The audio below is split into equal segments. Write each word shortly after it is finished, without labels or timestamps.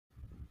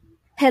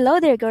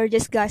Hello there,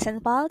 gorgeous guys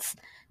and pals.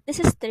 This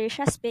is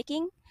Tricia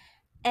speaking,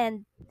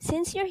 and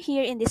since you're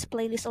here in this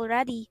playlist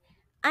already,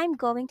 I'm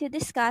going to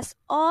discuss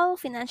all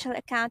financial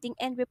accounting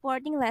and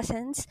reporting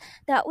lessons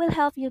that will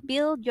help you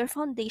build your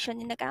foundation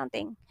in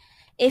accounting.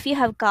 If you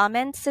have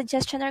comments,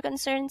 suggestions, or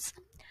concerns,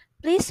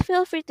 please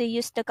feel free to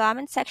use the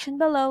comment section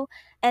below,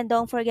 and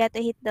don't forget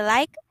to hit the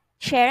like,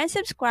 share, and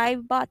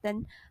subscribe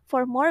button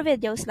for more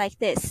videos like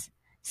this.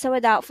 So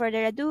without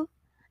further ado,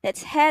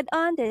 let's head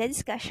on to the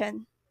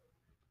discussion.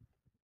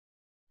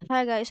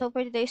 Hi guys, so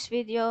for today's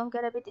video, I'm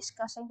gonna be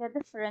discussing the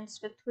difference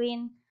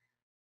between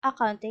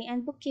accounting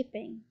and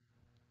bookkeeping.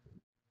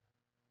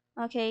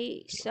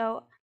 Okay,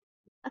 so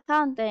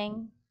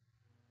accounting.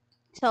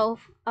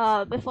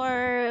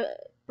 Before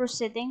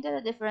proceeding to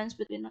the difference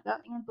between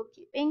accounting and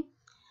bookkeeping,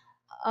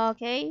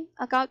 okay,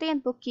 accounting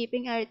and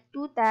bookkeeping are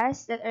two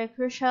tasks that are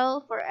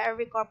crucial for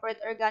every corporate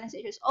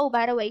organization. Oh,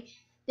 by the way,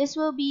 this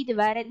will be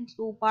divided into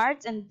two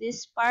parts, and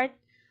this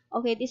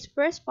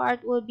first part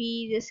will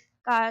be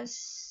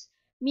discussed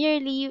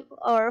merely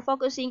or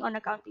focusing on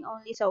accounting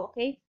only. So,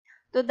 okay,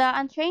 to the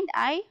untrained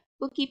eye,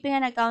 bookkeeping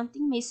and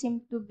accounting may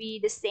seem to be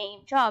the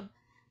same job.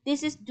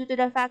 This is due to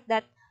the fact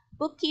that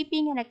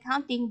bookkeeping and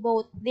accounting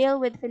both deal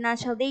with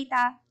financial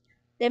data,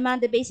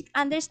 demand the basic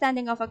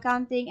understanding of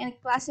accounting, and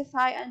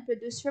classify and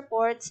produce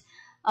reports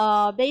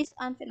based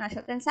on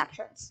financial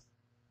transactions.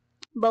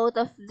 Both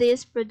of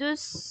these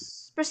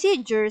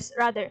procedures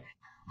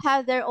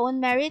have their own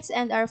merits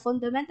and are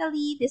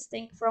fundamentally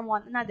distinct from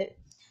one another.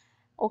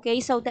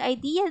 Okay, so the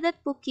idea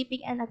that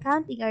bookkeeping and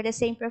accounting are the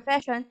same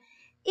profession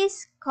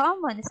is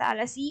common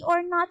fallacy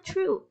or not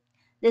true.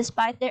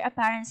 Despite their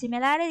apparent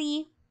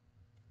similarity,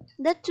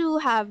 the two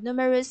have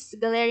numerous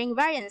glaring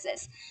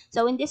variances.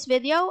 So in this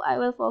video, I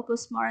will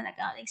focus more on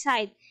accounting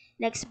side.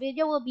 Next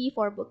video will be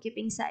for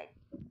bookkeeping side.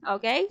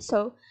 Okay,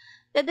 so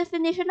the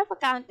definition of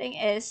accounting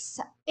is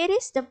it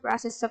is the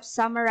process of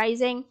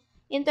summarizing,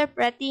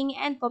 interpreting,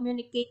 and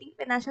communicating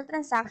financial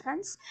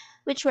transactions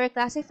which were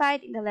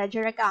classified in the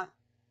ledger account.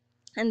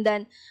 And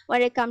then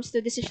when it comes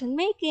to decision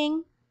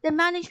making, the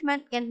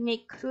management can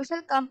make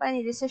crucial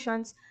company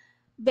decisions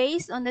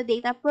based on the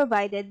data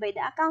provided by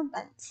the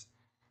accountants.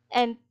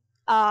 And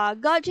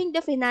gauging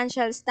the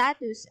financial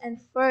status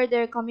and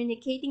further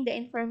communicating the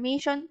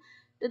information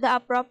to the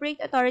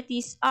appropriate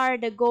authorities are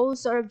the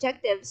goals or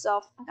objectives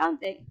of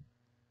accounting.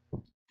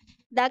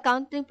 The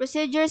accounting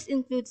procedures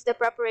includes the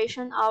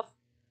preparation of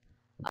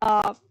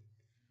uh,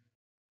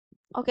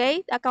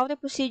 the accounting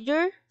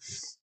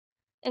procedures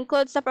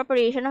includes the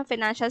preparation of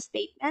financial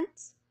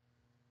statements.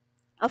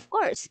 Of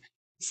course,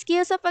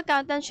 skills of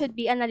accountant should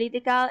be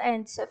analytical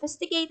and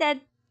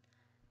sophisticated.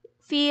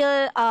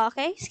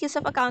 Skills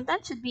of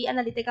accountant should be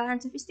analytical and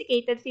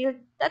sophisticated field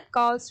that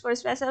calls for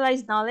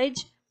specialized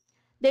knowledge.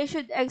 They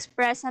should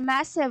express a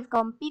massive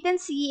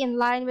competency in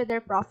line with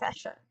their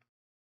profession.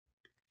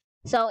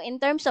 So, in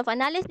terms of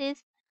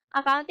analysis,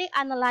 accounting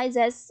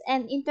analyzes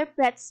and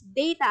interprets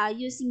data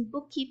using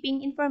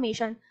bookkeeping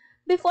information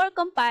before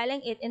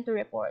compiling it into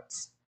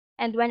reports.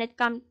 And when it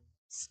comes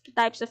to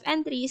types of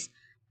entries,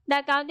 the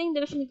accounting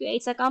division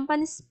creates a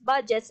company's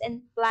budgets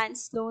and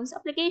plans loans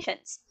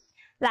applications.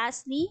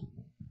 Lastly,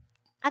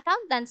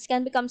 accountants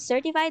can become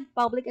certified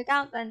public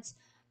accountants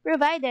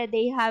provided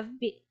they have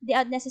the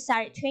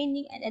necessary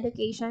training and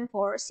education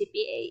for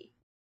CPA.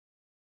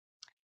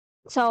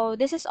 So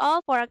this is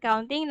all for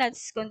accounting.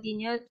 Let's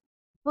continue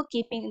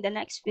bookkeeping in the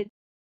next video.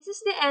 This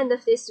is the end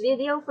of this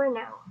video for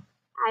now.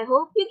 I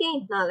hope you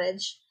gained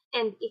knowledge.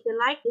 And if you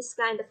like this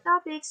kind of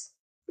topics,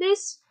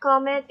 please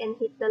comment and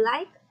hit the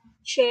like,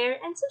 share,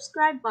 and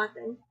subscribe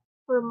button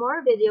for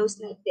more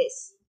videos like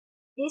this.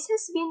 This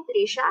has been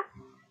Tricia,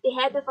 the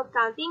head of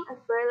accounting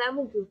at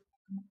Berlamo Group.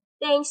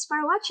 Thanks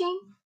for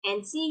watching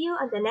and see you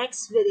on the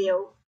next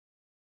video.